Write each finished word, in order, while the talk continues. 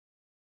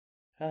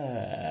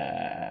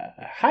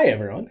Hi,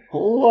 everyone.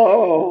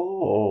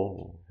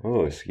 Hello.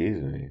 Oh,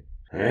 excuse me.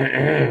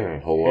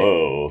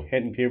 Hello.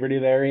 Hitting puberty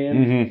there, Ian.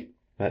 Mm-hmm.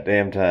 That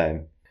damn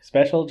time.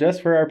 Special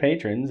just for our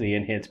patrons.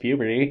 Ian hits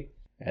puberty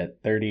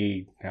at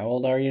 30. How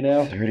old are you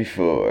now?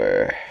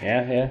 34.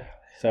 Yeah.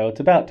 So it's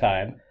about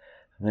time.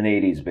 I'm an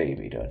 80s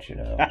baby, don't you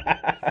know?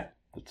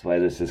 That's why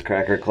this is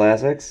Cracker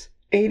Classics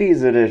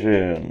 80s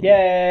edition.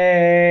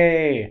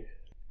 Yay!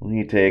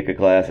 We take a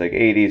classic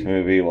 80s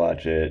movie,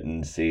 watch it,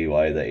 and see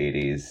why the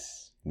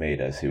 80s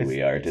made us who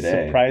we are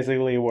today.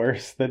 Surprisingly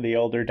worse than the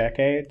older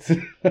decades.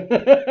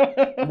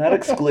 Not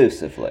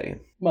exclusively.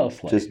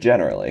 Mostly. Just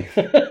generally.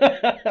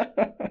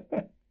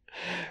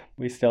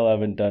 We still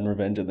haven't done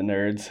Revenge of the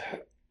Nerds.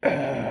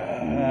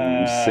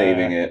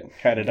 Saving it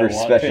for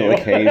special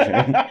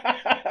occasion.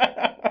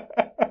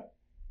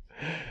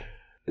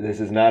 This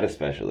is not a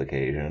special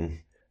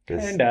occasion.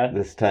 Kinda.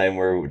 This time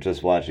we're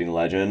just watching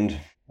Legend.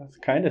 That's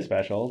kind of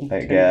special.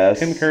 I guess.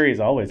 Tim Curry's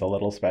always a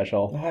little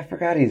special. Oh, I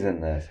forgot he's in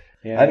this.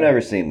 Yeah. I've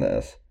never seen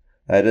this.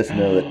 I just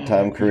know that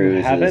Tom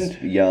Cruise is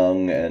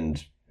young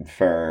and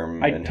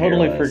firm. I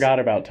totally forgot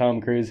about Tom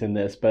Cruise in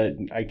this, but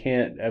I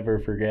can't ever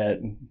forget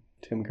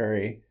Tim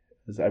Curry.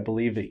 I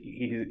believe that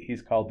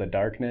he's called the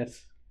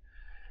Darkness.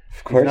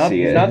 Of course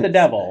he is. He's not the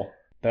devil,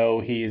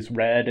 though he's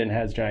red and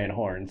has giant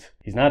horns.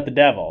 He's not the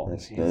devil.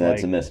 That's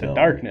like a misnomer. The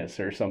Darkness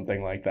or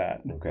something like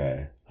that.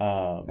 Okay.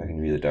 I can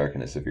be the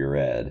darkness if you're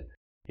red.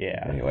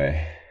 Yeah.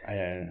 Anyway.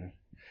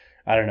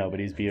 I don't know, but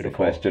he's beautiful. It's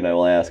a question I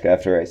will ask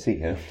after I see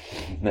him.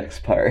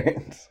 Next part.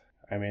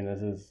 I mean,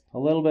 this is a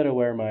little bit of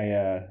where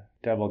my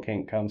devil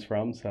kink comes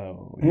from,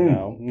 so, you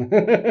know.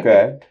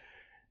 Okay.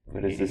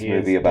 What is this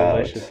movie about?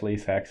 Deliciously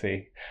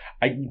sexy.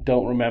 I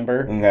don't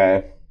remember.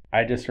 Okay.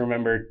 I just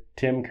remember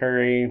Tim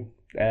Curry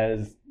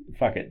as,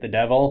 the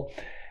devil.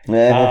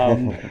 That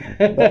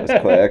was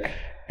quick.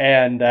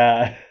 And,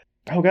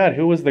 oh God,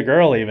 who was the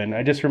girl even?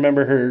 I just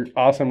remember her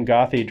awesome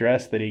gothy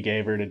dress that he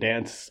gave her to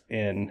dance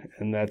in,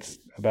 and that's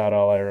about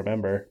all I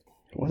remember.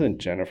 It wasn't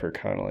Jennifer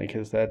Connelly,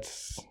 because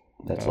that's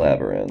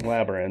Labyrinth.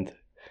 Labyrinth.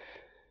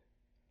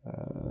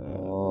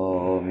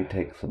 Let me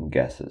take some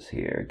guesses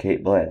here.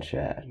 Kate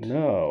Blanchett.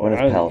 No.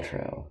 Gwyneth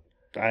Paltrow.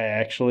 I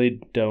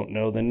actually don't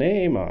know the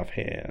name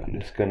offhand. I'm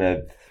just going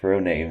to throw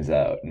names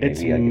out.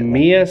 It's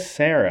Mia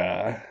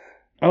Sara.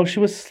 Oh, she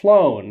was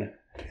Sloane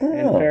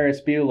in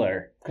Ferris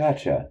Bueller.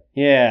 Gotcha.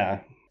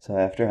 Yeah. So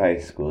after high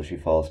school, she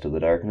falls to the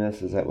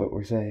darkness? Is that what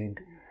we're saying?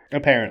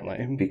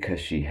 Apparently. Because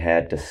she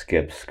had to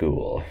skip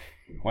school.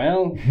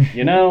 Well,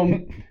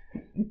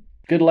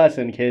 good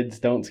lesson, kids.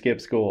 Don't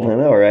skip school. I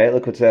know, right?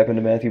 Look what's happened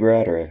to Matthew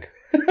Broderick.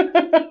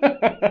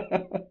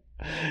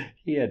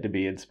 He had to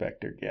be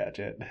Inspector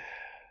Gadget.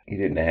 He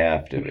didn't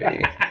have to be.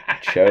 He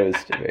chose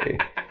to be.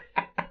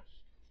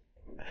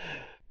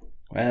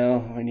 Well,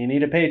 when you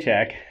need a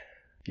paycheck,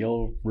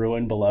 you'll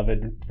ruin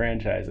beloved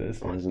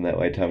franchises. Isn't that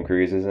why Tom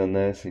Cruise is in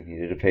this? He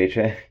needed a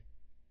paycheck?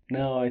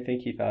 No, I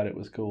think he thought it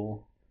was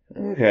cool.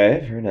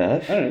 Okay, fair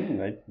enough. I don't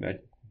know.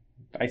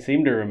 I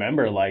seem to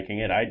remember liking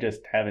it. I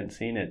just haven't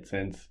seen it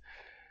since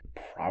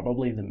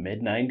probably the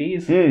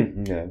mid-90s.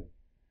 Okay.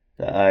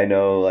 I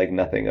know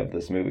nothing of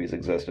this movie's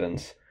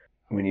existence.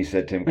 When you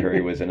said Tim Curry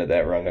was in it,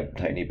 that rung a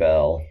tiny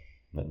bell.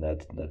 And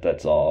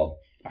that's all.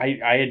 I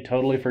had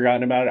totally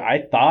forgotten about it.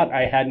 I thought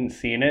I hadn't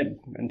seen it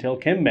until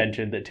Kim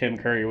mentioned that Tim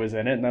Curry was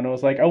in it. And then I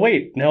was like, oh,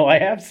 wait, no, I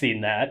have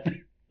seen that.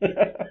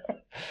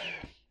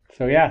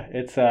 So, yeah,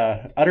 it's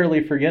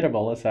utterly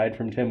forgettable aside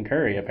from Tim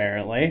Curry,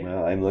 apparently.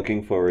 Well, I'm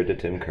looking forward to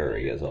Tim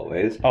Curry, as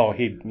always. Oh,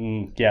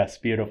 yes,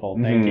 beautiful.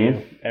 Thank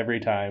you. Every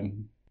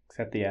time,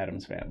 except the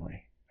Addams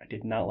Family. I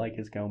did not like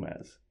his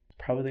Gomez.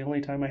 Probably the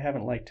only time I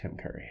haven't liked Tim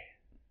Curry.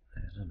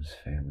 Addams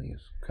Family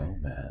is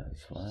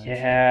Gomez. What?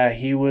 Yeah,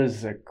 he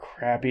was a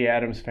crappy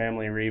Addams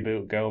Family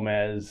reboot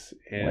Gomez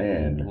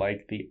in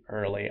the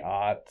early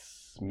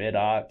aughts,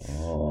 mid-aughts.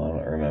 Oh, I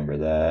don't remember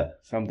that.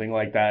 Something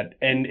like that.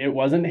 And it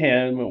wasn't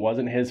him. It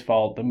wasn't his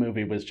fault. The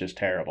movie was just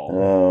terrible.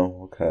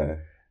 Oh,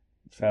 okay.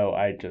 So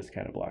I just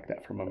kind of blocked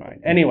that from my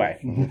mind. Anyway.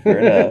 Fair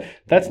enough.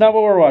 That's not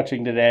what we're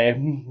watching today.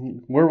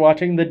 We're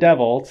watching The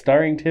Devil,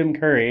 starring Tim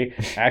Curry,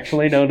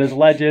 actually known as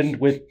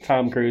Legend, with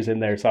Tom Cruise in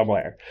there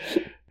somewhere.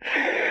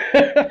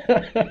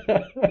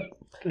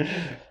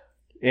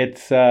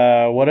 It's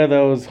one of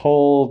those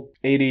whole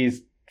 80s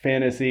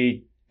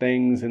fantasy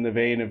things in the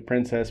vein of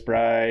Princess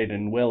Bride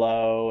and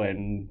Willow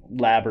and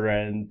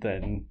Labyrinth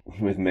and...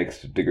 With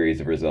mixed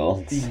degrees of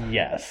results.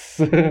 Yes.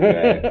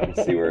 Okay,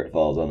 let's see where it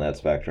falls on that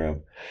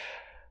spectrum.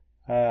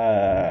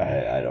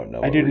 I don't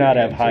know. I do not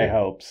have high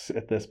hopes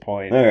at this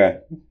point. Okay.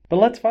 But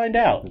let's find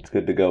out. It's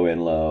good to go in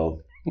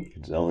low.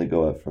 It's only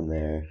go up from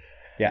there.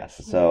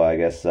 Yes. So I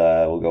guess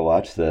we'll go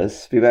watch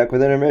this. Be back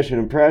with intermission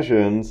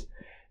impressions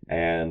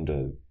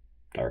and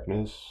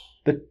darkness.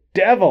 The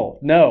devil.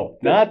 No,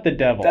 not the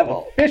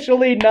devil.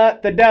 Officially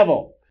not the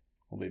devil.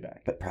 We'll be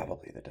back. But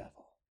probably the devil.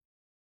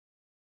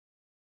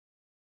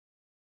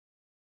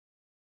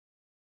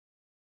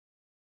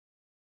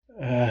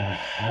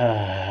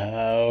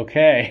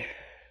 Okay.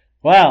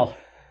 Well.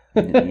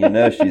 You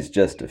know she's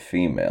just a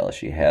female.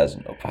 She has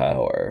no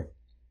power.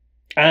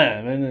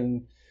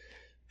 And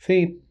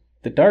see,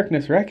 the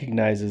darkness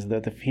recognizes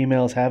that the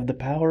females have the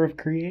power of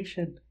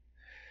creation.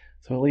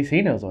 So at least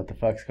he knows what the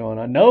fuck's going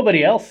on.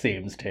 Nobody else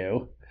seems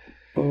to.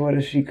 But what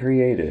has she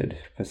created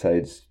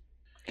besides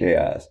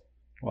chaos?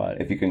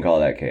 What? If you can call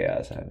that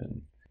chaos, I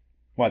mean.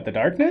 What, the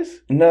darkness?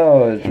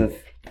 No,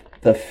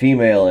 the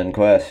female in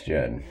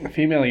question. A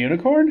female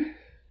unicorn?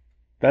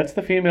 That's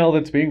the female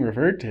that's being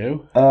referred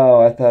to.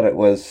 Oh, I thought it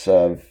was.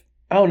 Oh,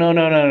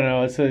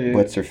 no. It's a.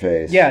 What's her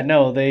face? Yeah,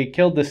 no, they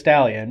killed the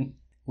stallion,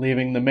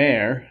 leaving the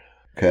mare.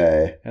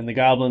 Okay. And the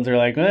goblins are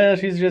like, well,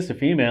 she's just a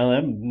female.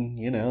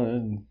 She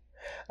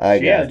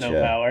has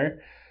no power.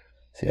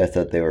 See, I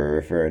thought they were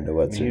referring to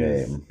what's her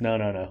name.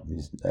 No.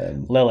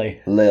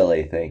 Lily.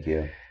 Lily, thank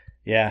you.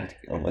 Yeah.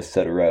 Almost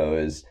said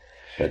Rose,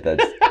 but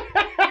that's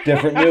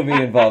different movie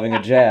involving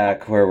a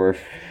Jack where we're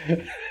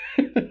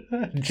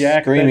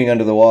Jack screaming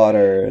under the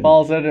water. And,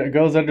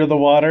 goes under the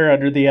water,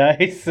 under the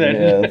ice.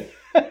 And,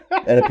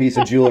 and a piece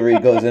of jewelry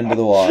goes into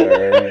the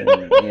water.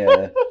 And,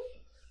 yeah.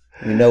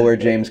 We know where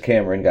James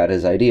Cameron got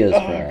his ideas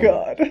from. Oh,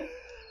 God.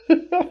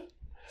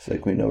 It's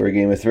like we know where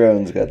Game of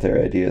Thrones got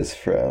their ideas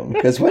from.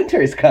 Because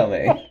winter's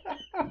coming.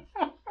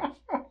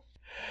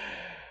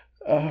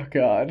 Oh,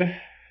 God.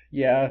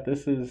 Yeah,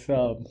 this is...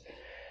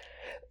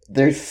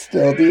 There's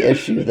still the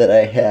issue that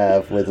I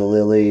have with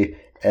Lily,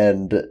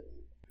 and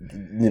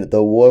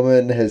the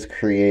woman has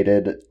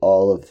created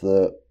all of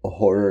the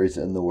horrors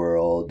in the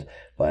world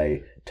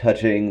by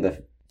touching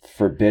the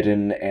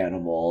forbidden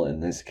animal in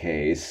this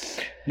case.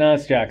 No,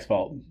 it's Jack's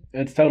fault.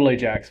 It's totally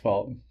Jack's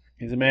fault.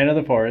 He's a man of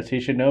the forest. He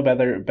should know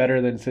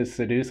better than to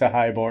seduce a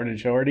highborn and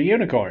show her to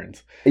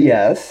unicorns.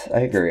 Yes,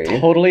 I agree.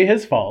 It's totally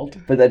his fault.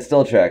 But that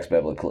still tracks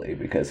biblically,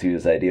 because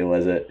whose idea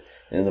was it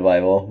in the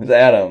Bible? It was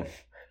Adam.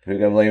 Who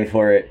got blamed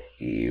for it?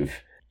 Eve.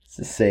 It's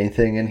the same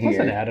thing in here. It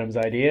wasn't Adam's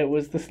idea. It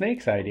was the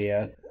snake's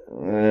idea.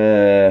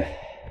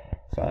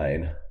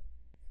 Fine.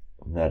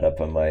 I'm not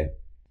up on my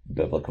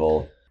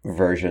biblical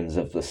versions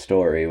of the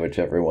story,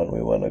 whichever one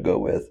we want to go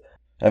with.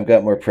 I've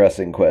got more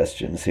pressing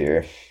questions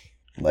here.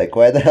 Like,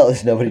 why the hell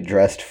is nobody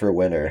dressed for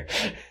winter?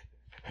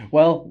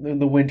 Well,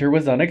 the winter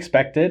was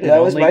unexpected.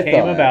 That was my only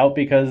came thought. about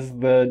because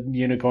the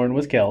unicorn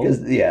was killed.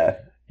 Yeah.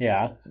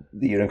 Yeah.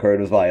 The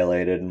unicorn was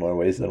violated in more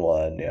ways than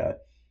one, yeah.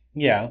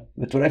 Yeah.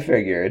 That's what I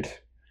figured.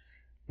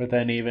 But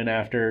then even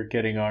after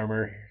getting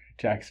armor,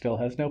 Jack still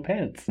has no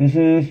pants.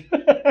 Mm-hmm.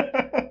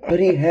 But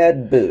he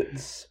had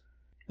boots.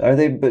 Are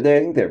they? I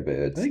think they're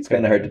boots. It's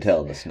kind of hard to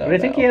tell in the snow. But I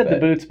think he had the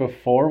boots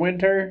before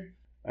winter.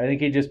 I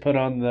think he just put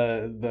on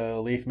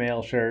the leaf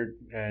mail shirt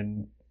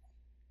and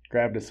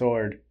grabbed a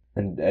sword.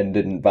 And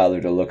didn't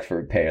bother to look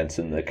for pants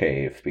in the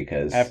cave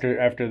because...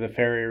 After the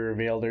fairy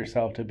revealed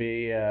herself to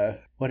be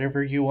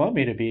whatever you want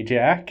me to be,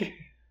 Jack.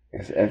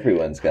 Because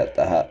everyone's got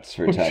the hops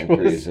for Tom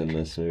Cruise in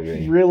this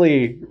movie.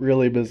 Really,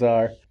 really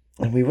bizarre.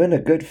 And we went a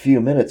good few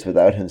minutes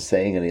without him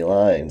saying any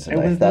lines. And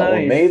I thought,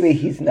 well, maybe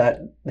he's not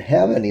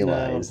have any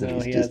lines.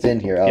 And he's just in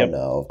here. Oh,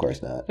 no, of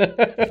course not.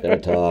 He's going to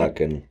talk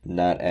and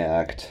not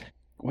act.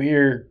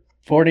 We're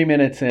 40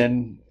 minutes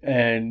in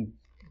and,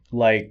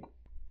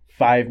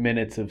 5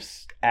 minutes of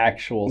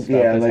actual stuff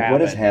has happened.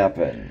 What has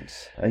happened?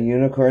 A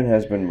unicorn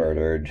has been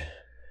murdered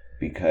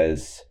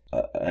because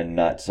a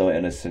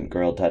not-so-innocent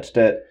girl touched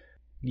it.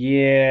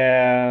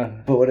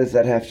 Yeah. But what does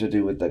that have to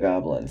do with the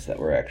goblins that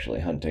were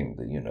actually hunting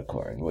the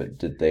unicorn? What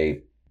did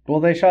they...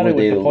 Well, they shot it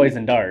with the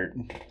poison dart.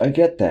 I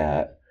get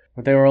that.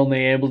 But they were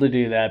only able to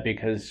do that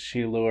because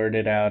she lured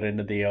it out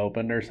into the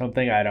open or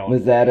something.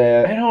 Was that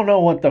it? I don't know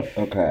what the...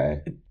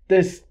 Okay.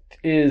 This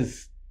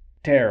is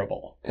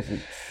terrible.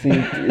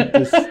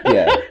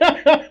 Yeah.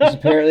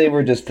 Apparently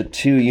we're just the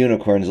two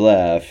unicorns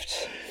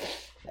left,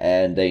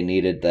 and they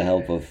needed the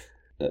help of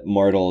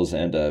mortals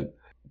and a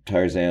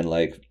Tarzan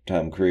like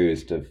Tom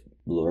Cruise to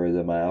lure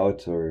them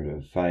out or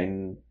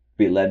to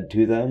be led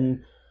to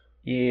them.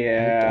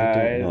 Yeah,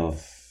 I don't know.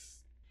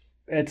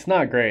 It's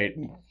not great.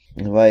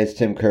 Why is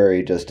Tim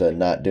Curry just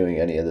not doing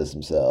any of this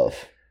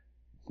himself?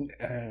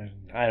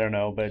 I don't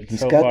know, but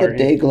he's got the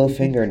Dayglow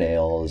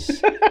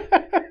fingernails.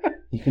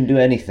 You can do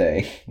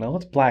anything. No,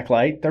 it's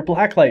blacklight. They're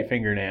blacklight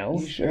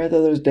fingernails. You sure? I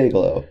thought it was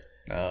Dayglow.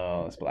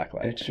 No, it's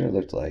blacklight. It sure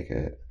looked like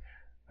it.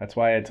 That's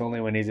why it's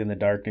only when he's in the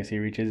darkness he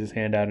reaches his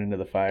hand out into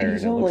the fire.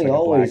 He's and it only looks like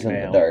always a black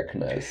in nail. the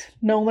darkness.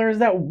 No, there's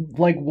that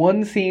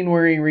one scene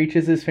where he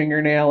reaches his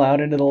fingernail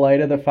out into the light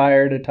of the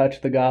fire to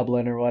touch the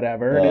goblin or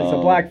whatever, and it's a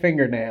black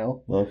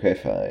fingernail. Okay,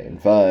 fine.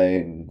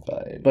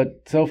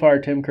 But so far,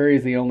 Tim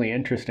Curry's the only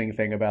interesting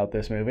thing about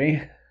this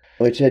movie.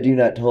 Which, had you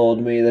not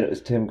told me that it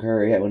was Tim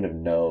Curry, I wouldn't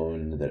have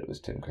known that it was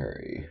Tim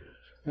Curry.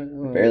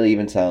 Barely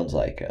even sounds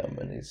like him,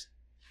 and he's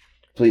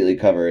completely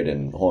covered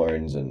in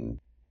horns and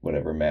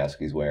whatever mask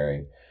he's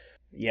wearing.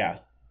 Yeah,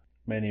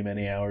 many,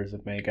 many hours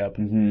of makeup.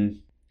 Mm-hmm.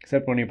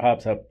 Except when he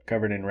pops up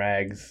covered in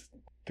rags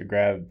to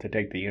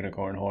take the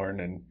unicorn horn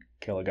and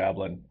kill a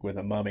goblin with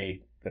a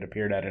mummy that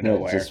appeared out of nowhere.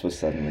 No, it just was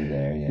suddenly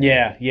there,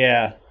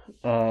 yeah.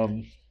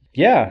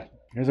 Yeah,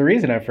 there's a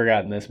reason I've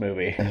forgotten this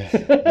movie.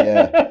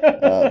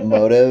 Yeah.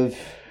 Motive.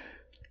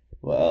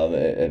 Well,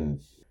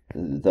 and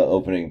the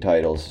opening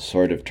titles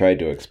sort of tried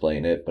to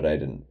explain it, but I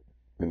didn't.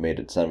 It made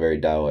it sound very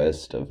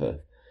Taoist of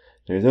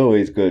there's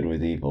always good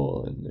with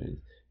evil, and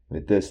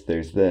with this,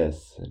 there's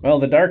this. Well,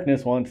 the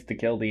darkness wants to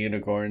kill the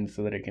unicorns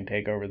so that it can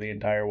take over the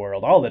entire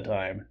world all the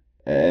time.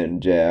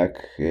 And Jack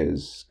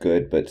is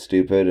good but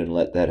stupid and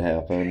let that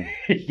happen.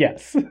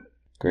 Yes.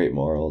 Great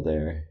moral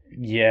there.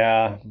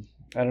 Yeah.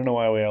 I don't know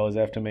why we always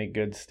have to make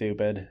good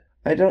stupid.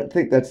 I don't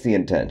think that's the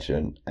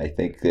intention. I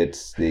think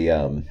it's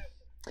the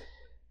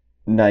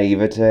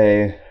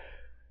naivete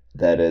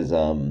that is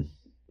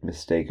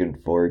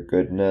mistaken for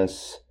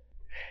goodness.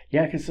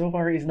 Yeah, because so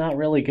far he's not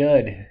really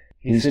good.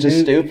 He's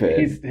just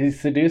stupid. He's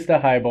seduced a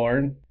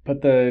highborn,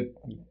 put the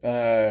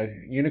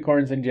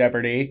unicorns in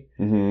jeopardy.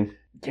 Mm-hmm.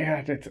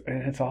 Yeah,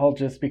 it's all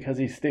just because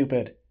he's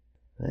stupid.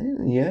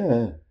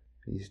 Yeah.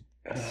 He's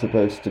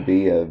supposed to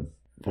be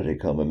what do you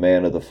call him, a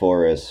man of the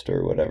forest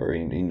or whatever.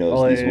 He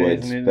knows these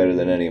woods better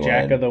than anyone.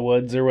 Jack of the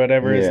Woods or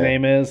whatever his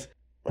name is.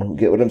 I don't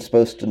get what I'm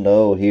supposed to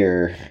know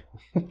here.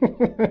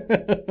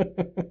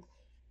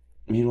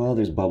 Meanwhile,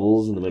 there's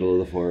bubbles in the middle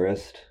of the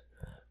forest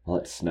while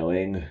it's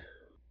snowing.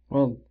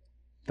 Well,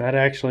 that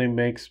actually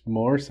makes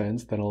more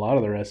sense than a lot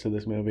of the rest of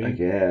this movie. I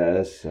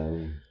guess.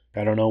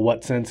 I don't know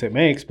what sense it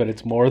makes, but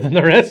it's more than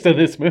the rest of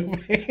this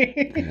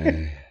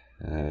movie.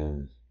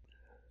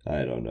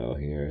 I don't know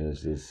here.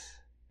 This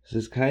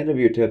is kind of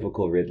your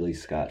typical Ridley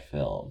Scott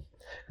film.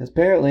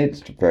 Apparently, it's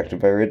directed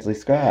by Ridley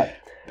Scott.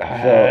 So,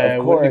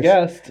 of course, wouldn't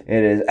have guessed.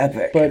 It is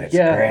epic, but and it's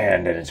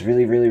grand, and it's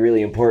really, really,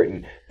 really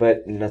important,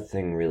 but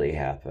nothing really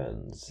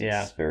happens.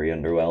 Yeah. It's very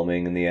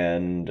underwhelming in the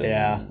end.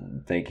 Yeah.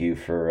 Thank you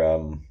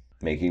for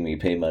making me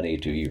pay money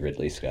to you,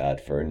 Ridley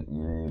Scott, for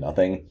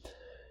nothing.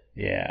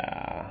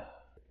 Yeah.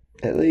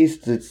 At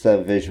least it's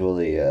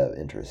visually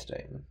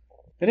interesting.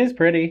 It is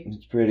pretty.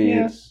 It's pretty.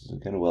 Yeah. It's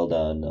kind of well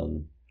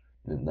done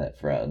in that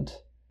front.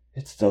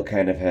 It still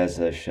kind of has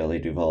a Shelley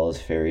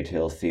Duvall's fairy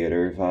tale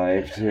theater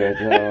vibe to it,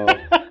 though.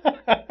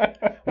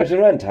 Which I'm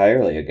not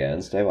entirely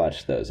against. I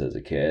watched those as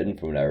a kid, and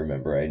from what I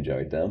remember, I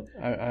enjoyed them.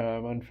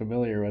 I'm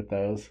unfamiliar with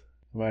those.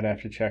 I might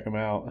have to check them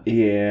out.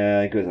 Yeah,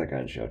 I think it was like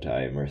on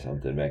Showtime or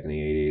something back in the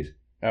 80s.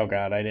 Oh,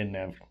 God, I didn't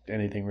have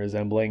anything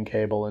resembling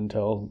cable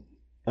until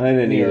I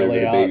didn't either, early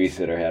but a aughts.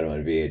 babysitter had them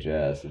on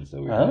VHS, and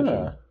so we watched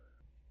them.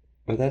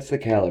 But that's the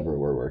caliber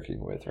we're working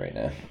with right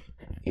now.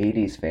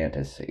 80s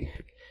fantasy.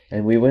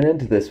 And we went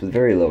into this with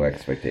very low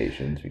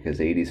expectations because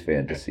 80s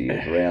fantasy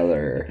is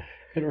rather...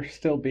 And we're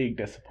still being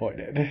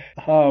disappointed.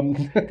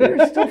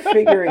 They're still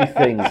figuring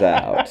things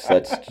out. So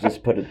let's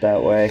just put it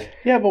that way.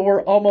 Yeah, but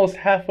we're almost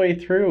halfway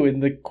through,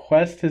 and the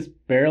quest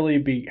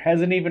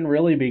hasn't even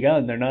really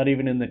begun. They're not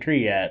even in the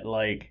tree yet.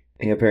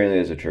 Yeah, apparently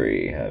there's a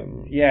tree.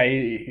 Yeah,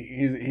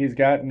 he's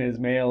gotten his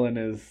mail and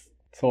his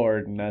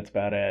sword, and that's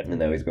about it. And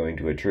now he's going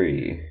to a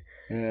tree,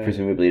 Yeah.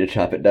 presumably to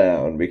chop it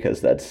down,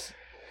 because that's...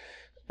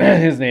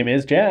 His name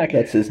is Jack.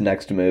 That's his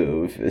next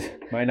move.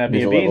 Might not be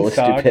His a level of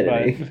beanstalk,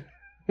 stupidity.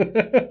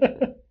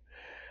 but...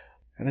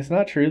 And it's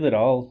not true that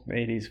all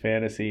 80s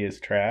fantasy is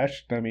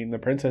trash. I mean, The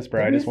Princess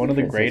Bride is one of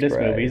the Princess greatest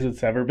Bride. movies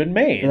that's ever been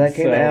made. And that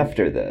came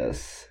after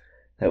this.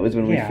 That was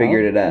when we Yeah.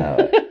 figured it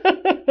out.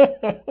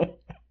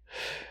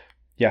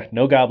 Yeah,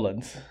 no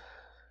goblins.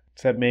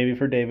 Except maybe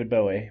for David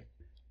Bowie.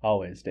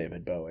 Always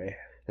David Bowie.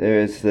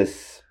 There's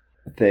this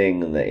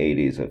thing in the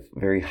 80s of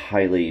very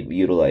highly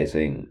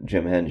utilizing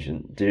Jim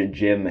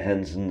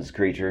Henson's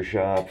Creature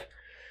Shop,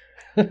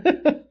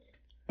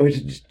 which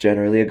is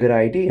generally a good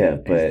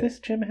idea, but Is this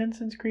Jim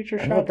Henson's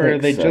Creature I Shop, don't or are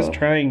think they so. just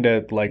trying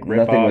to rip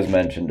nothing off was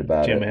mentioned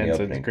about Jim it in the Henson's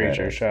opening Creature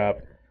credits. Shop?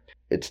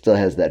 It still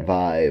has that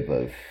vibe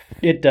of,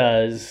 It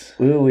does.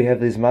 ooh, we have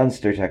this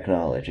monster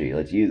technology,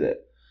 let's use it.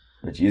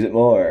 Let's use it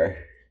more.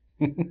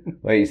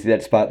 Wait, you see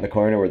that spot in the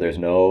corner where there's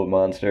no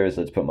monsters?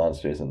 Let's put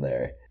monsters in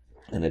there.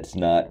 And it's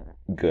not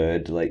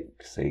good, like,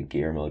 say,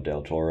 Guillermo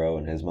del Toro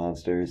and his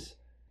monsters.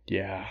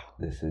 Yeah.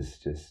 This is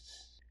just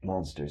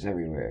monsters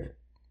everywhere.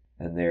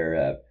 And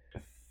they're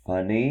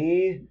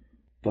funny,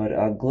 but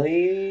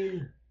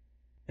ugly.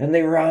 And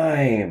they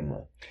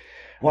rhyme.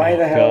 Why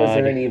the hell is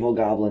there an evil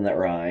goblin that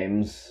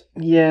rhymes?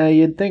 Yeah,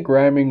 you'd think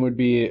rhyming would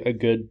be a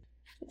good...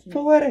 It's a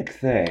poetic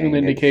thing. An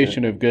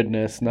indication of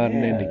goodness, not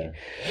an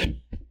Yeah.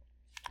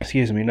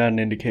 Excuse me, not an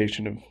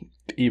indication of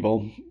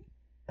evil.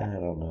 I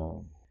don't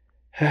know.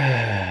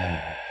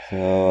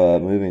 So,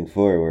 moving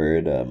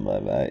forward,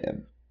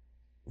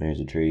 there's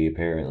a tree,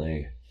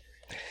 apparently.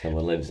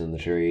 Someone lives in the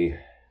tree.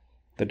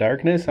 The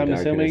darkness, I'm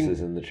Darkness assuming?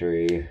 is in the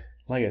tree.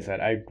 Like I said,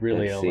 I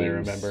really That only seems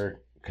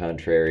remember...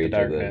 Contrary The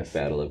to the darkness.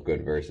 battle of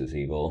good versus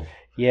evil.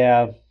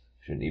 Yeah,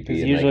 Shouldn't he be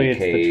because in usually like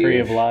a it's cave? the tree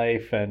of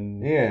life,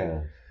 and...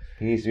 Yeah.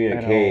 He needs to be in I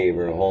a don't- cave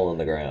or a hole in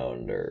the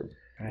ground or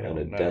I on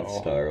a don't Death know.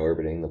 Star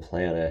orbiting the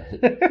planet.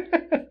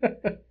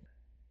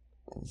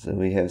 So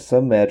we have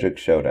some magic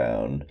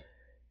showdown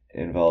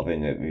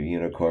involving a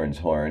unicorn's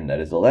horn that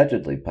is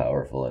allegedly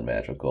powerful and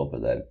magical,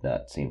 but I've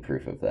not seen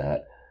proof of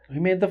that. We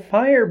made the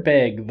fire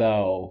big,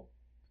 though.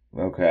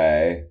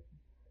 Okay.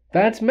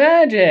 That's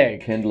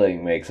magic!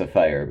 Kindling makes a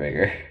fire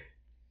bigger.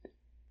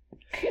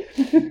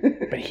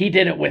 But he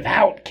did it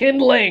without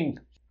kindling!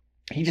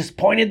 He just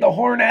pointed the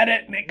horn at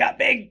it and it got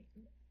big.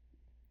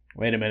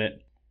 Wait a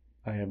minute.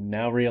 I am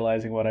now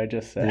realizing what I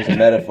just said. There's a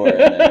metaphor in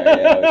there.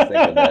 Yeah, I was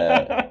thinking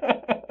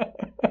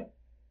that.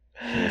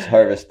 Let's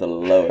harvest the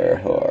lower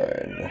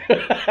horn.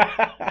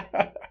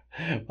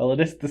 Well, it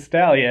is the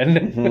stallion.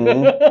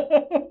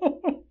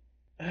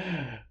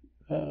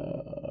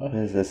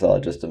 Is this all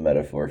just a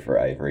metaphor for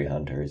ivory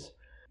hunters?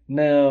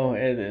 No,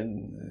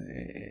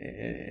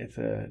 it's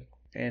a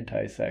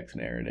anti-sex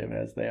narrative,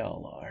 as they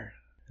all are.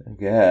 I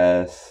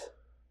guess.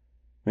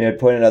 I mean, I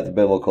pointed out the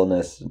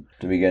biblicalness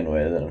to begin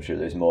with, and I'm sure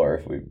there's more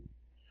if we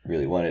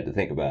really wanted to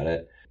think about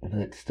it. But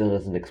it still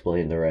doesn't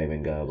explain the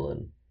rhyming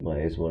goblin. Why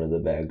is one of the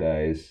bad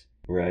guys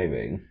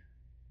rhyming?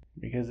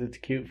 Because it's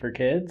cute for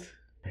kids?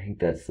 I think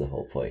that's the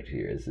whole point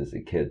here. This is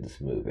a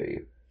kid's movie.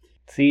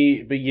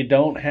 See, but you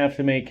don't have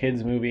to make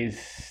kids'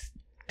 movies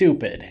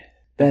stupid.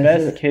 The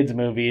best kids'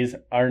 movies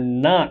are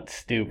not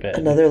stupid.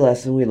 Another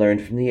lesson we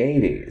learned from the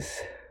 80s.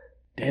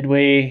 Did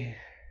we?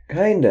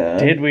 Kinda.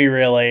 Did we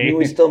really? I mean,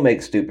 we still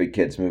make stupid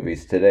kids'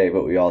 movies today,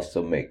 but we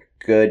also make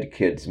good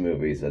kids'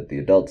 movies that the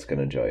adults can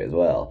enjoy as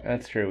well.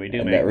 That's true, we do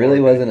and make that really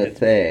more wasn't a kids'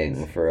 thing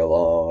movies. for a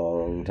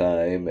long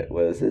time. It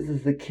was, this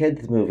is the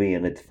kids' movie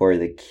and it's for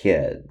the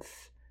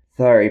kids.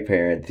 Sorry,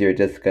 parents, you're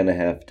just gonna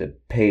have to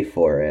pay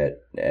for it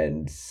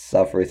and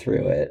suffer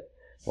through it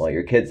while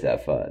your kids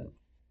have fun.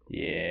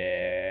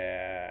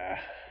 Yeah.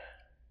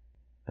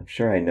 I'm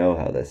sure I know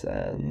how this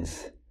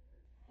ends.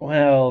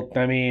 Well,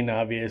 I mean,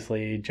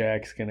 obviously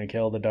Jack's gonna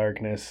kill the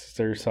darkness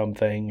or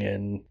something,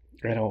 and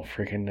I don't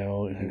freaking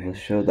know. He will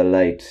show the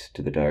light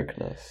to the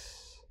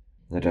darkness.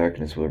 The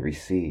darkness will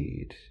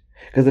recede.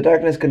 Because the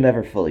darkness can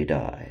never fully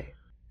die.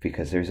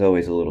 Because there's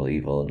always a little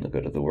evil in the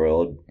good of the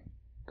world.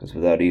 Because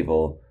without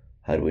evil,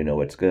 how do we know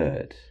what's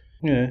good?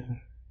 Yeah.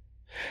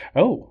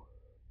 Oh.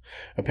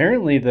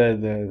 Apparently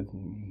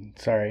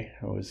sorry,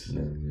 I was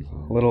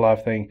a little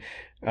off thing.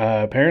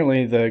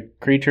 Apparently the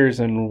creatures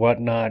and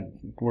whatnot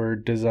were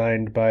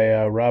designed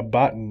by Rob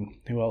Bottin,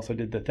 who also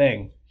did The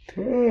Thing.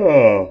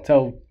 Oh.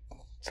 So,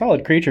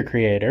 solid creature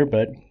creator,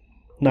 but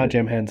not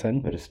Jim Henson.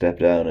 But a step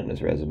down in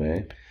his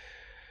resume.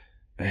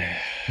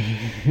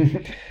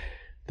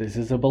 This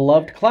is a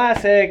beloved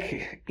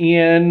classic,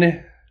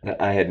 Ian.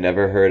 I had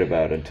never heard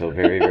about until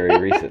very, very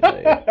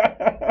recently.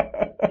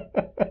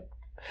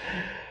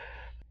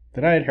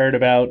 That I had heard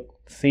about,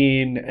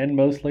 seen, and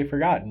mostly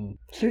forgotten.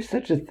 Is there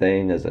such a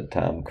thing as a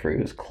Tom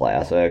Cruise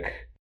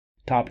classic?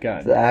 Top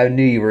Gun. I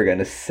knew you were going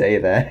to say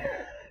that.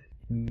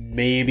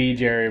 Maybe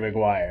Jerry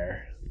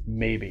Maguire.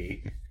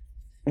 Maybe.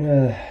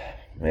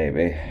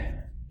 Maybe.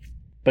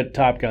 But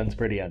Top Gun's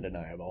pretty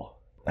undeniable.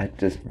 I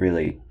just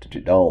really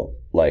don't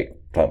like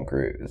Tom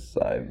Cruise.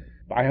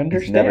 I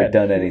understand. He's never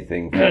done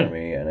anything for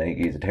me, and I think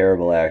he's a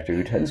terrible actor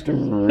who tends to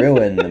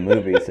ruin the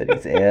movies that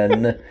he's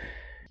in.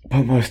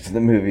 But most of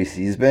the movies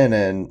he's been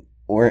in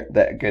weren't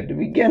that good to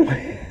begin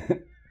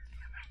with.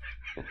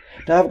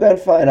 Top Gun,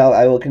 fine.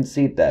 I will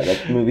concede that.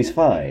 That movie's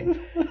fine.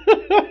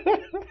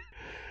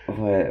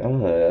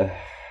 But,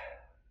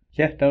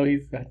 yeah, no,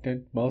 he's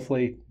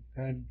mostly,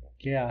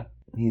 yeah.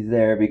 He's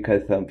there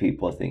because some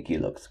people think he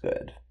looks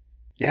good.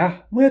 Yeah.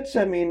 Which,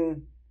 I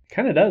mean...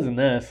 kind of does in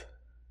this.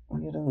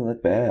 He doesn't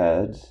look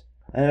bad.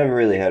 I never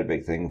really had a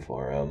big thing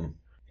for him.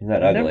 He's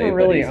not I ugly, never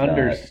really but he's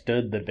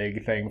understood the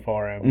big thing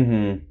for him.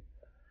 Mm-hmm.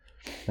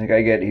 Like,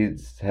 I get he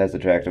has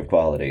attractive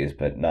qualities,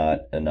 but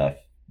not enough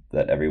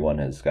that everyone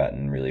has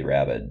gotten really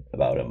rabid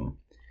about him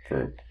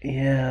for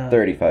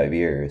 35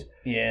 years.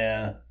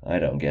 Yeah. I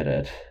don't get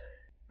it.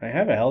 I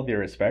have a healthy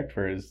respect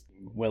for his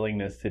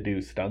willingness to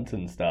do stunts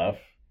and stuff.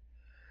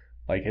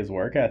 Like, his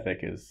work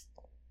ethic is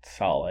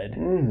solid.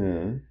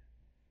 Mm-hmm.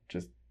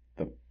 Just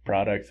the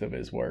products of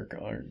his work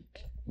aren't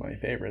my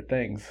favorite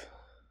things.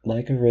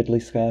 Like a Ridley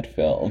Scott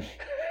film.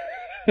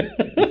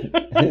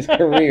 His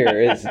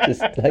career is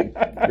just like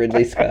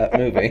Ridley Scott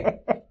movie.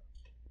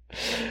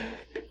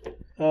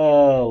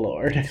 Oh,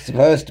 Lord. It's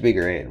supposed to be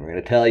great. We're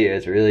going to tell you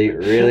it's really,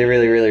 really,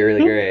 really, really,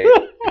 really great.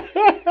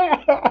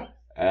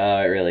 Oh,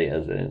 it really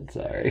isn't.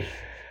 Sorry.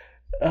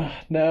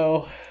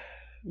 No.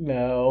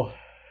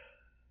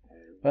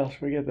 Well,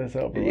 should we get this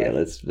over with? Yeah,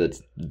 let's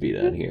be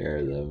done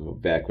here.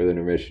 Back with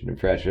intermission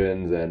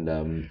impressions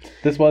and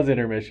This was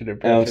intermission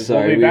impressions. Oh,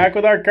 sorry. We'll be back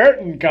with our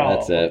curtain call.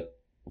 That's it.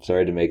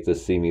 Sorry to make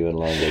this seem even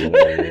longer than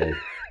it is.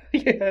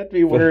 You had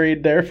me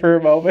worried there for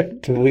a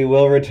moment. We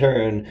will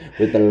return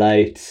with the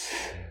lights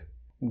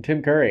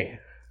Tim Curry.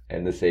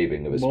 and the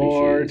saving of a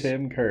More species.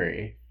 Tim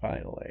Curry,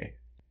 finally.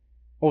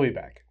 We'll be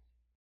back.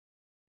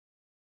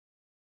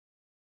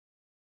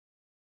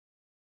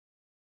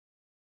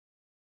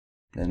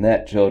 And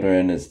that,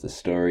 children, is the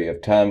story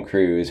of Tom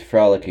Cruise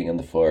frolicking in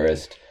the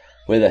forest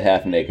with a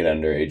half-naked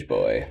underage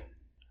boy.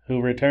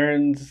 Who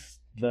returns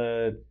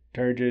the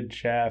turgid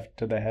shaft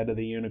to the head of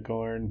the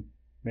unicorn,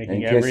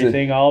 making And kisses-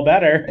 everything all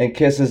better. And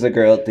kisses a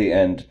girl at the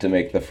end to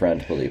make the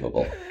front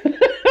believable.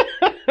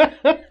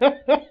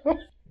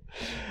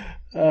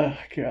 Oh,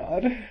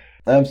 God.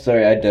 I'm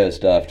sorry, I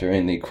dozed off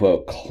during the,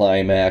 quote,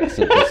 climax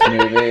of this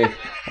movie.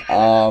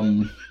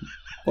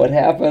 What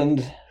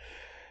happened?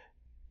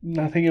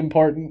 Nothing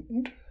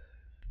important.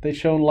 They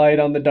shone light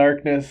on the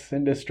darkness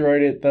and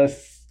destroyed it,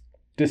 thus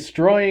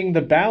destroying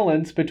the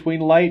balance between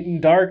light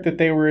and dark that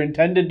they were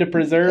intended to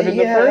preserve in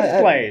the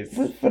first place.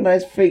 When I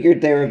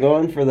figured they were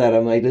going for that,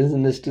 I'm like,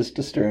 isn't this just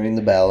destroying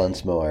the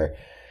balance more?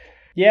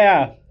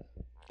 Yeah.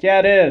 Yeah,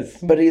 it is.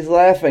 But he's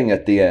laughing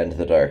at the end,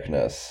 the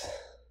darkness.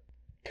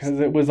 Because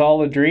it was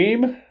all a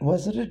dream?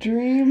 Was it a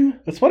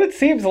dream? That's what it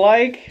seems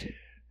like.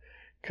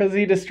 Because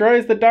he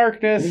destroys the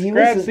darkness,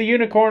 grabs the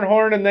unicorn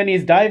horn, and then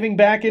he's diving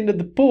back into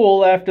the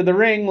pool after the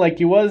ring like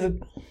he was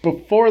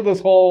before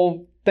this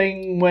whole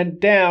thing went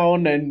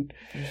down. And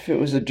if it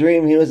was a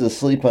dream, he was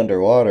asleep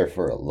underwater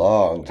for a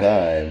long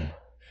time.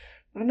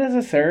 Not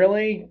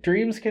necessarily.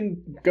 Dreams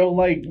can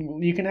go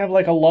you can have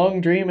a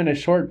long dream in a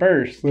short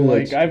burst. Well,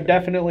 I've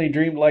definitely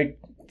dreamed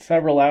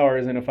several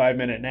hours in a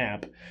 5-minute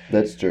nap.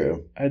 That's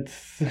true.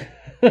 It's...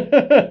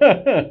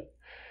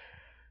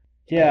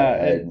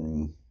 yeah.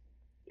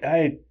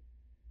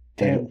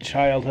 Damn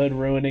childhood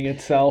ruining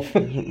itself. I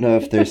don't know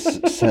if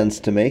there's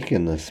sense to make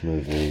in this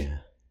movie.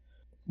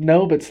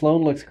 No, but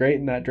Sloane looks great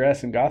in that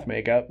dress and goth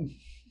makeup.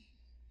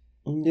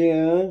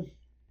 Yeah.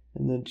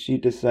 And then she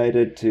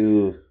decided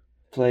to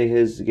play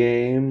his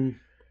game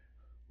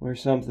or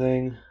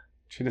something.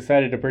 She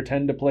decided to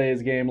pretend to play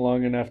his game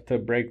long enough to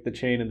break the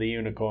chain of the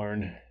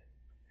unicorn.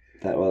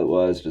 Is that what it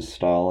was? Just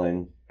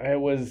stalling?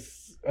 It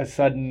was a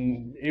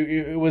sudden...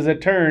 It was a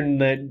turn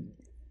that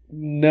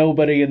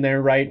nobody in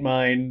their right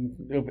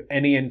mind of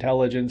any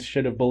intelligence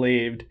should have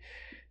believed.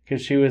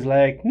 Because she was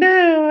like,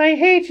 no, I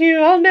hate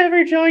you. I'll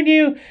never join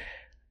you.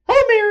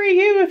 I'll marry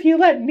you if you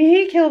let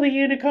me kill the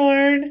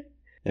unicorn.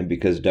 And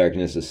because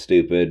darkness is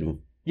stupid...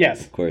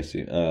 Yes. Of course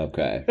you... Oh,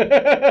 okay.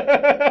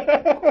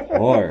 Of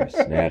course,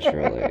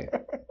 naturally.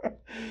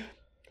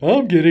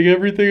 I'm getting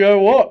everything I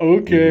want.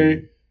 Okay.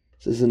 Mm.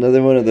 This is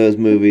another one of those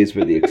movies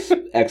where the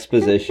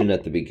exposition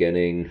at the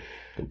beginning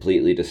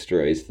completely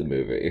destroys the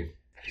movie.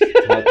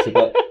 It talks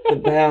about the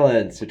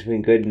balance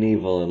between good and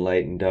evil and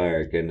light and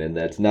dark, and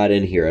that's not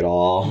in here at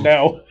all.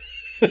 No.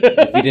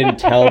 If you didn't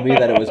tell me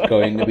that it was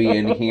going to be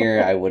in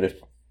here, I would have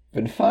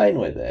been fine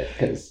with it,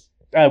 because...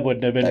 I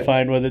wouldn't have been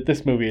fine with it.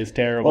 This movie is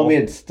terrible. Well, I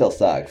mean, it still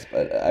sucks,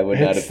 but I would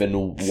not have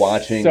been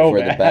watching so for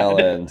bad. The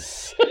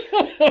balance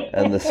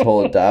and this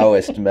whole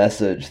Taoist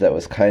message that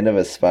was kind of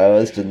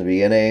espoused in the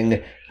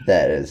beginning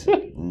that is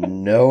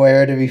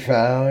nowhere to be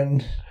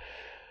found.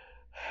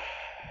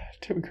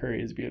 Tim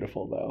Curry is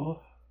beautiful,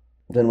 though.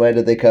 Then why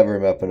did they cover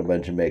him up in a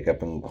bunch of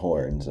makeup and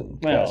horns and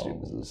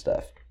costumes and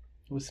stuff?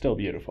 It was still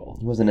beautiful.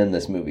 He wasn't in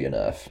this movie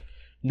enough.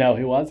 No,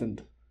 he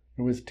wasn't.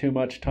 It was too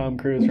much Tom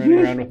Cruise running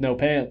around with no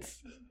pants.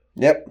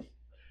 Yep.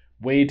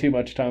 Way too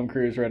much Tom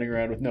Cruise running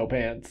around with no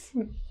pants.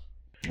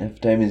 Half the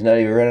time he's not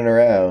even running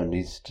around.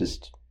 He's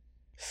just...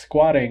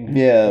 squatting.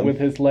 Yeah. With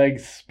his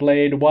legs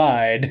splayed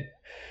wide.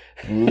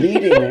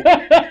 Leading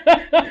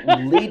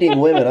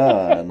women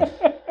on.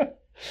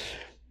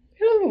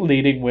 He wasn't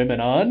leading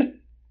women on.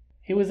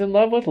 He was in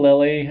love with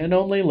Lily, and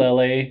only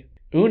Lily.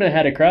 Una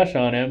had a crush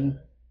on him,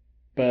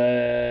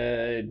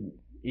 but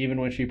even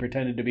when she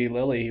pretended to be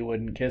Lily, he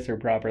wouldn't kiss her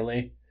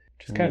properly.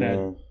 Just kind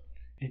of...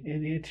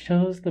 It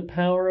shows the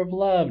power of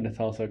love, and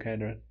it's also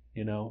kind of,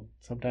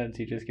 sometimes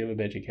you just give a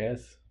bitch a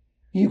kiss.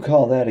 You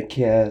call that a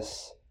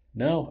kiss?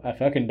 No, I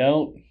fucking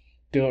don't.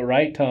 Do it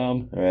right,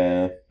 Tom.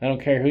 Yeah. I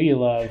don't care who you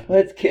love.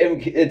 Well,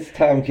 it's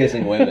Tom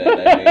kissing women.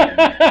 I mean,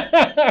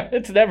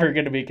 it's never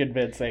going to be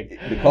convincing.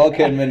 Nicole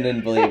Kidman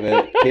didn't believe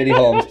it. Katie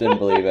Holmes didn't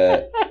believe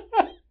it.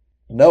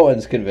 No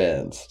one's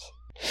convinced.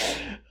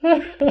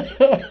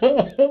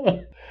 Oh,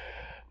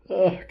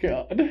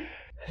 God.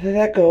 Did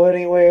that go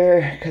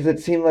anywhere? Because it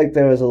seemed like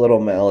there was a little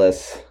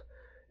malice,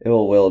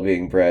 ill will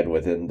being bred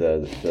within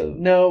the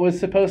No, it was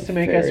supposed to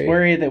make fairy. us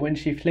worry that when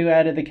she flew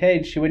out of the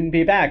cage, she wouldn't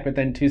be back. But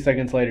then 2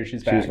 seconds later,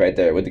 she's back. She was right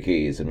there with the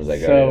keys and was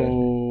like,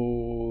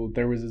 so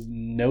there was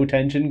no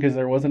tension because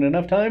there wasn't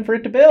enough time for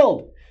it to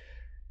build.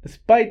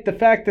 Despite the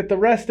fact that the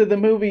rest of the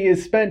movie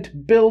is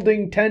spent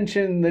building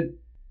tension that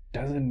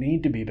doesn't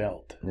need to be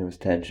built. There was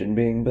tension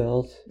being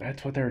built?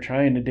 That's what they were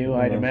trying to do,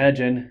 I'd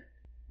imagine.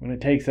 When it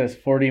takes us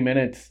 40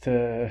 minutes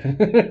to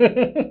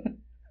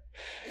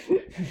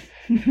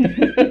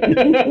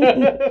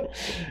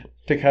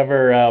to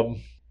cover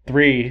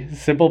 3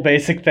 simple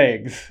basic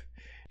things.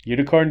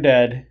 Unicorn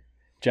dead,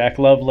 Jack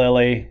loved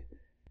Lily,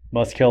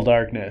 must kill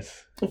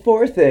darkness.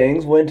 4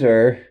 things.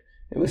 Winter.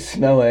 It was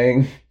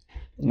snowing.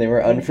 And they were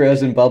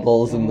unfrozen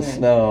bubbles in the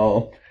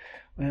snow.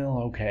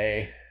 Well,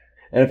 okay.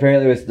 And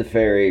apparently it was the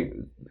fairy,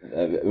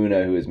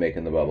 Una, who was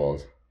making the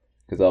bubbles.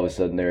 Because all of a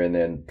sudden they're in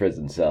the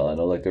prison cell. And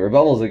look, there were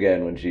bubbles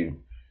again when she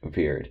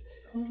appeared.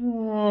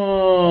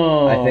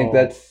 Oh. I think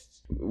that's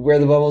where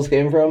the bubbles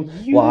came from.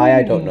 Why,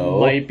 I don't know.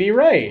 Might be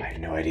right. I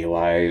have no idea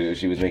why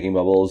she was making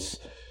bubbles.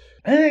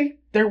 Hey,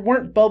 there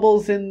weren't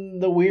bubbles in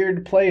the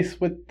weird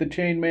place with the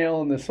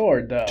chainmail and the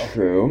sword, though.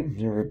 True.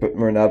 There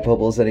were not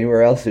bubbles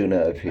anywhere else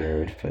Una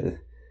appeared. But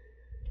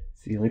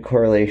it's the only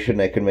correlation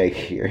I can make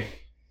here.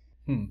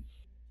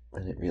 I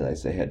didn't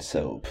realize they had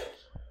soap.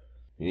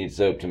 You need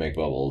soap to make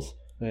bubbles.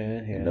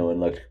 Yeah. No one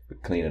looked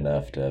clean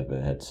enough to have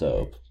had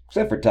soap.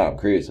 Except for Tom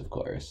Cruise, of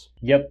course.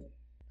 Yep.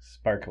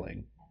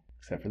 Sparkling.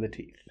 Except for the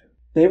teeth.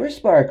 They were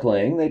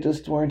sparkling, they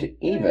just weren't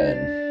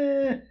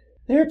even.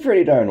 They were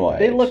pretty darn white.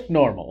 They looked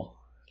normal.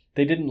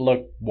 They didn't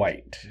look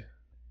white.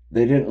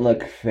 They didn't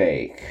look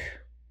fake,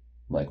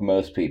 like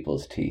most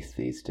people's teeth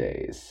these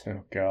days.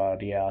 Oh,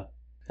 God, yeah.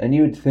 And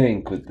you'd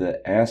think with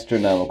the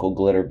astronomical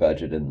glitter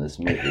budget in this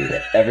movie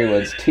that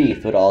everyone's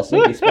teeth would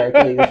also be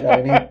sparkly and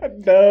shiny.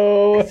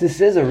 No. 'Cause this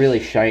is a really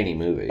shiny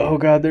movie. Oh,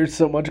 God, there's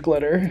so much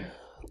glitter.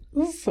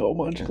 So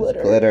much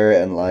glitter. Glitter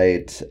and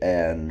light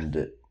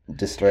and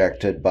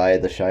distracted by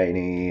the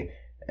shiny.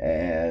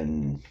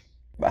 And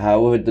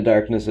how would the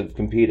darkness have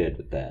competed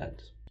with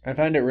that? I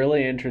find it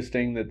really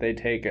interesting that they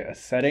take a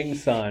setting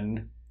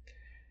sun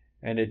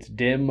and its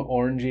dim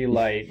orangey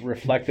light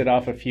reflected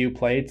off a few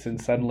plates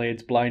and suddenly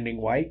it's blinding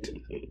white.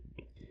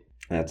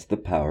 That's the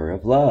power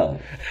of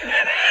love.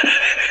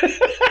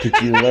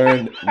 Did you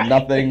learn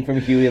nothing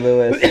from Huey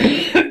Lewis?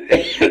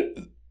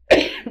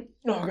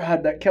 Oh,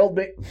 God, that killed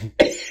me.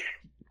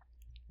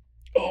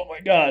 Oh, my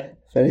God.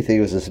 If anything,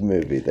 it was this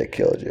movie that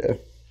killed you.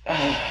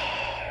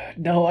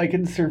 No, I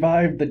can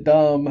survive the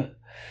dumb.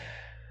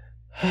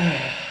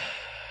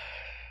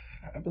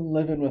 I've been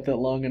living with it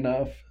long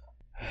enough.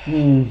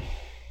 I'm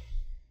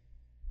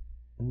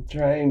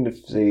trying to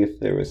see if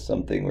there was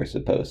something we're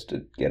supposed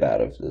to get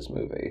out of this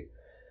movie.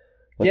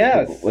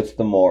 What's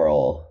the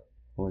moral?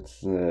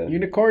 What's the...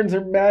 Unicorns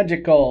are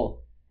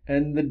magical,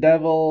 and the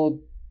devil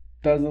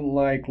doesn't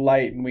like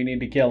light, and we need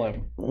to kill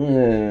him.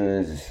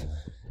 It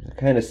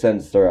kind of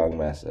sends the wrong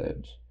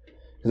message.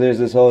 Because there's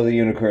this whole the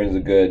unicorns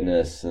of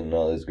goodness and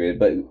all this great,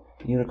 but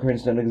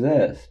unicorns don't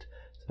exist.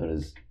 So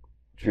does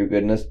true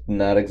goodness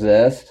not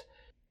exist?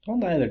 Well,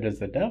 neither does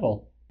the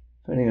devil.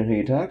 Depending on who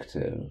you talk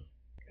to.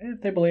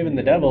 If they believe in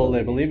the devil,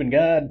 they believe in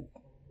God.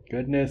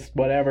 Goodness,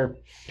 whatever.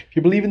 If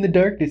you believe in the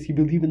darkness, you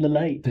believe in the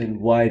light. Then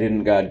why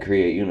didn't God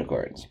create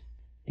unicorns?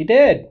 He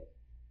did.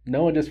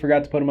 No one just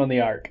forgot to put them on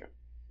the ark.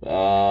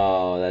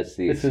 Oh, that's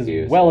the excuse.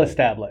 This is well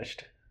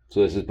established.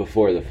 So this is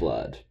before the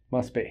flood.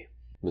 Must be.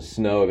 The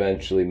snow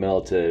eventually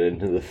melted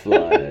into the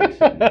flood.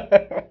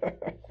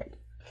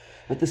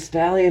 But the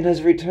stallion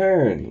has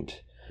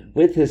returned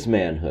with his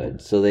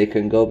manhood, so they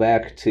can go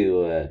back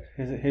to...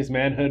 His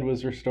manhood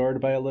was restored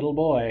by a little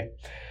boy.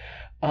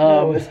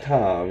 No, it was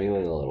Tom. He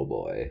wasn't a little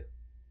boy.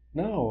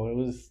 No, it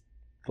was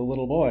the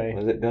little boy.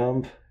 Was it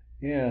Gump?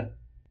 Yeah.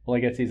 Well,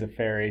 I guess he's a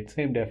fairy.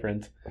 Same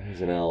difference.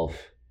 He's an elf.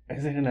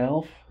 Is it an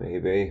elf?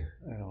 Maybe.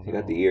 I don't know. He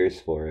got the ears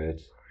for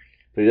it.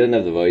 But he doesn't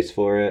have the voice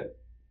for it.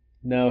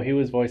 No, he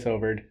was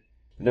voice-overed.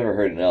 I've never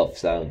heard an elf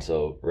sound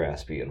so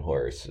raspy and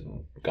hoarse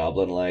and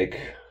goblin-like.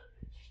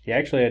 He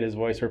actually had his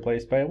voice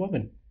replaced by a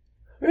woman.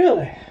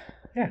 Really?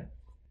 Yeah.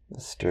 A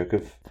stroke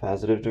of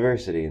positive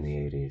diversity in the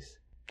 80s.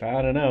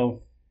 I don't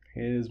know.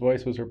 His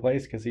voice was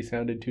replaced because he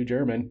sounded too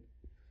German.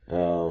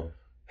 Oh.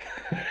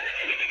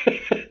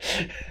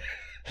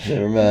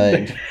 Never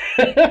mind.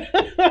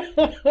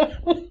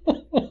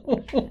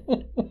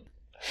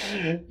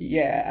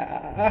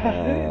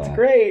 Yeah. It's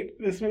great.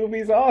 This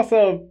movie's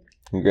awesome.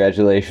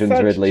 Congratulations,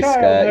 Such Ridley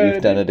childhood. Scott.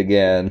 You've done it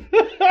again.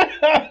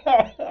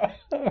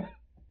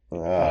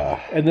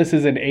 And this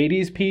is an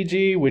 80s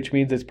PG, which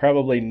means it's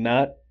probably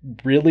not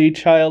really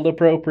child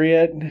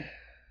appropriate.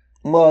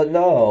 Well,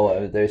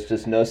 no, there's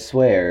just no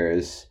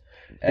swears,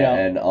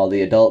 and all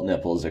the adult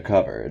nipples are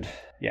covered.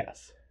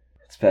 Yes.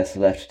 It's best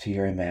left to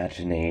your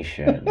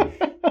imagination.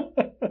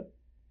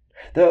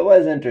 Though it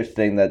was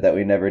interesting that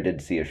we never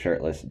did see a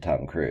shirtless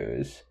Tom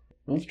Cruise.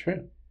 That's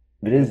true.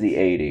 It is the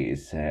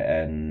 80s,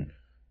 and...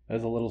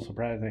 That's a little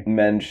surprising.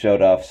 Men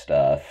showed off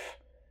stuff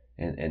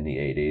in the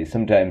 80s,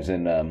 sometimes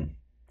in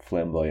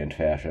flamboyant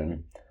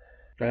fashion.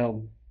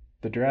 Well,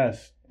 the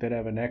dress did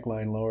have a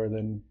neckline lower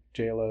than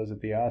J-Lo's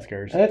at the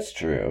Oscars. That's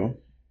true.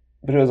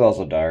 But it was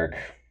also dark.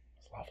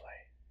 It's lovely.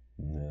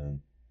 Yeah.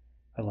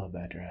 I love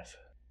that dress.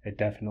 It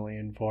definitely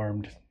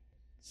informed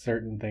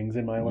certain things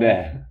in my life.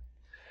 Yeah.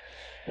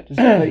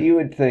 But you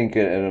would think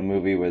in a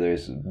movie where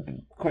there's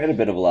quite a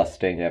bit of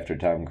lusting after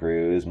Tom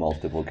Cruise,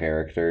 multiple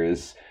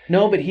characters.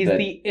 No, but he's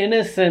the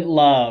innocent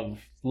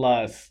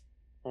lust.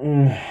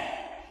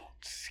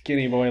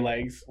 Skinny boy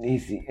legs.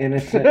 He's the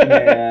innocent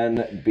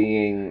man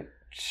being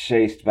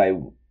chased by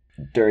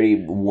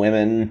dirty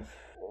women.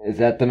 Is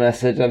that the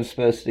message I'm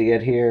supposed to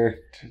get here?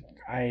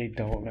 I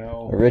don't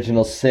know.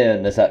 Original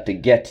sin is out to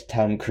get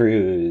Tom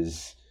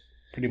Cruise.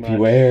 Pretty much.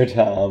 Beware,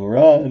 Tom,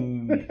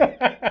 run.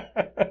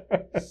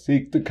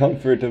 Seek the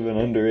comfort of an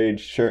underage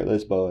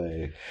shirtless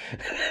boy.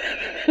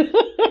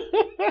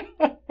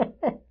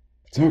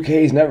 It's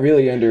okay, he's not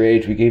really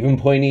underage. We gave him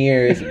pointy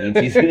ears. It means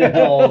he's an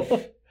elf.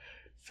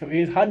 So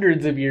he's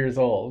hundreds of years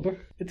old.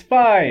 It's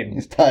fine.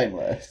 He's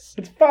timeless.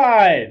 It's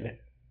fine.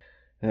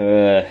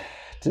 To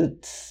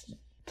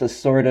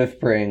sort of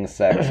bring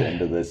sex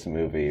into this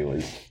movie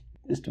was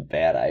just a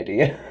bad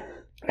idea.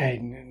 I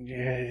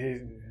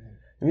mean,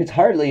 it's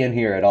hardly in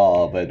here at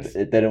all, but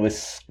then it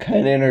was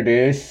kind of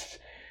introduced,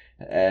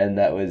 and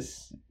that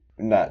was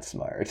not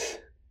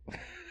smart.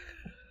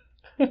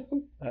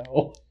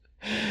 No.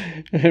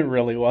 It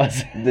really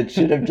was. That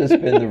should have just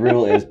been the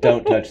rule is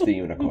don't touch the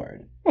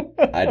unicorn.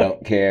 I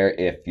don't care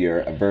if you're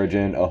a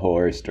virgin, a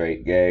whore,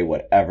 straight, gay,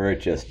 whatever.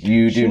 Just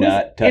you She do was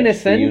not touch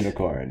innocent. the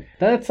unicorn.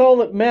 That's all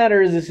that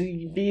matters is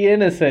you be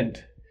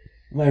innocent.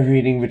 Am I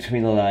reading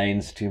between the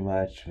lines too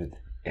much with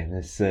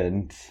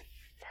innocent?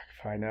 Fuck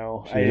if I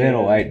know. She's in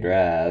a white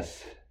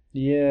dress.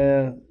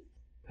 Yeah.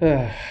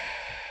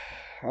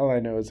 All I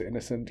know is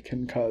innocent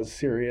can cause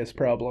serious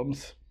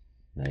problems.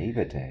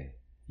 Naivete.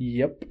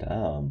 Yep.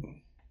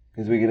 Tom.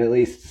 Because we could at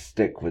least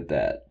stick with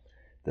that.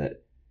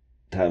 That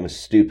Tom is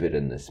stupid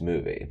in this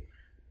movie.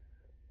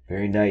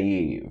 Very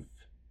naive.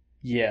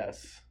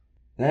 Yes.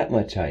 That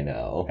much I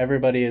know.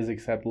 Everybody is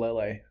except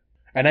Lily.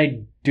 And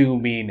I do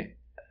mean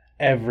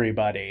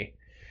everybody.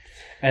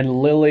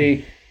 And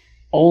Lily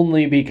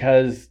only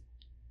because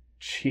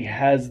she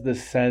has the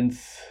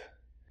sense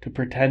to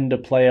pretend to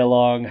play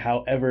along,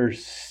 however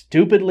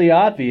stupidly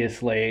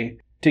obviously,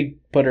 to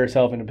put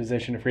herself in a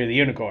position to free the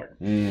unicorn.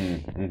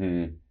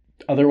 Mm-hmm.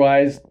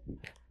 Otherwise,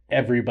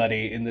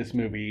 everybody in this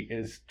movie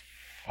is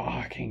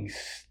fucking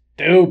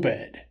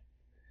stupid.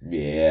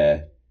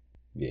 Yeah.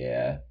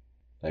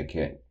 I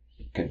can't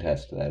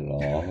contest that at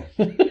all.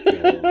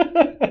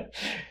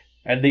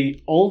 And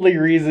the only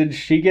reason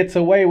she gets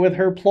away with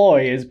her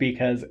ploy is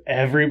because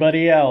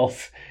everybody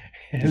else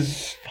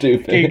is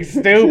fucking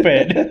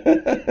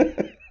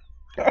stupid.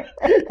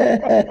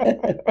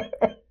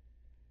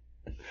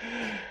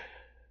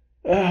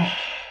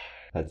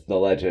 That's the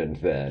legend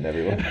then.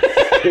 Everyone's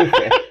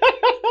stupid.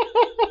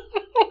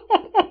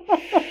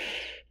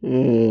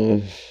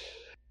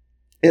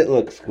 It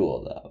looks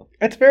cool though.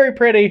 It's very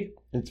pretty.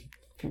 It's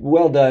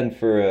well done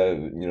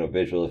for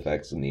visual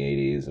effects in the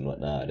 80s and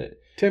whatnot.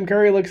 Tim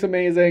Curry looks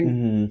amazing.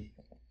 Mm-hmm.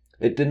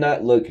 It did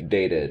not look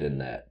dated in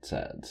that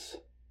sense.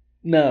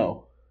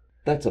 No.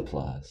 That's a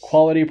plus.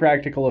 Quality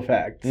practical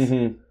effects.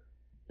 Mm-hmm.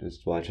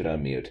 Just watch it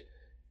on mute.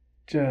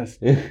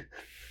 Just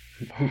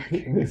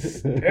fucking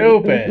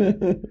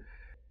stupid.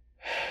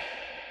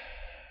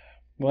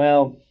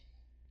 Well,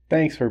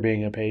 thanks for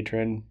being a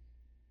patron.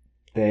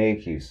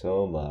 Thank you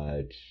so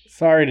much.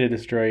 Sorry to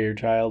destroy your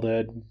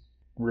childhood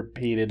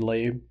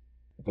repeatedly.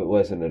 But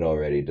wasn't it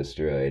already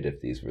destroyed if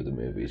these were the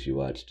movies you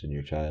watched in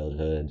your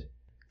childhood?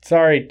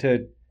 Sorry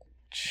to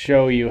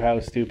show you how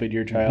stupid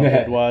your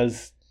childhood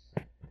was.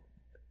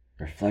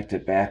 Reflect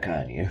it back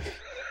on you.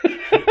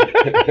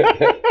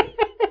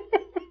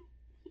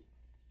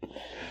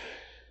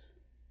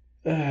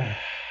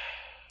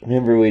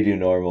 Remember, we do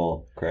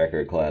normal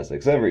Cracker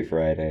Classics every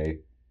Friday.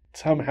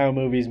 Somehow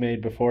movies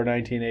made before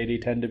 1980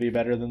 tend to be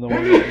better than the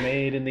ones that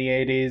made in the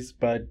 80s,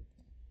 but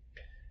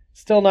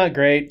still not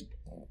great.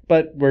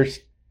 But we're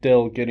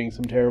still getting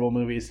some terrible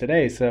movies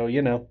today, so,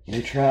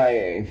 We're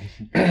trying.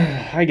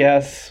 I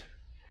guess.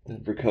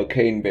 The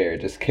Cocaine Bear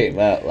just came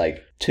out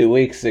like 2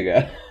 weeks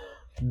ago.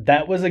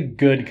 That was a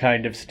good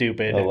kind of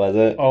stupid. Oh, was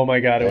it? Oh my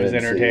god, it was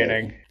didn't see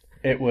entertaining.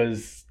 It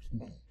was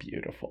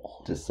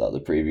beautiful. Just saw the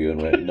preview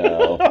and went,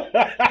 no.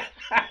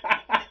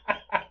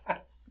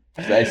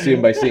 I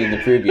assumed by seeing the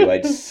preview,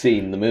 I'd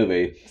seen the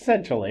movie.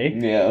 Essentially.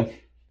 Yeah.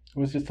 It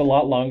was just a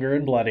lot longer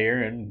and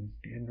bloodier in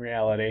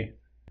reality.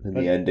 And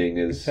But the ending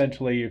is...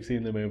 Essentially, you've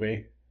seen the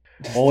movie.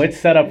 Oh, it's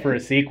set up for a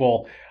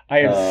sequel. I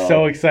am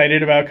so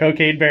excited about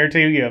Cocaine Bear 2,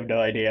 you have no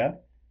idea.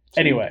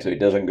 Anyway. So he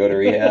doesn't go to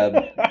rehab?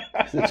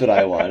 That's what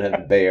I want, a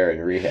bear in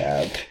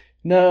rehab.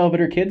 No, but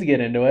her kids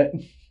get into it.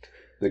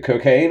 The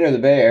cocaine or the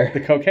bear? The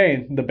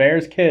cocaine. The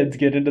bear's kids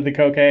get into the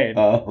cocaine.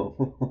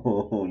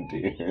 Oh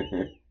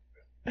dear.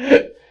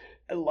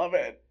 I love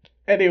it.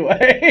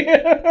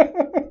 Anyway.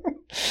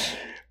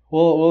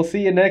 We'll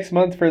see you next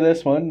month for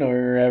this one,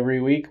 or every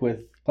week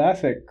with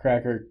Classic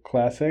Cracker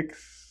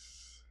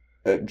Classics.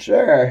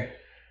 Sure.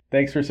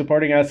 Thanks for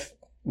supporting us.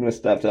 I'm going to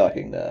stop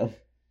talking now.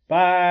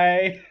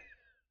 Bye.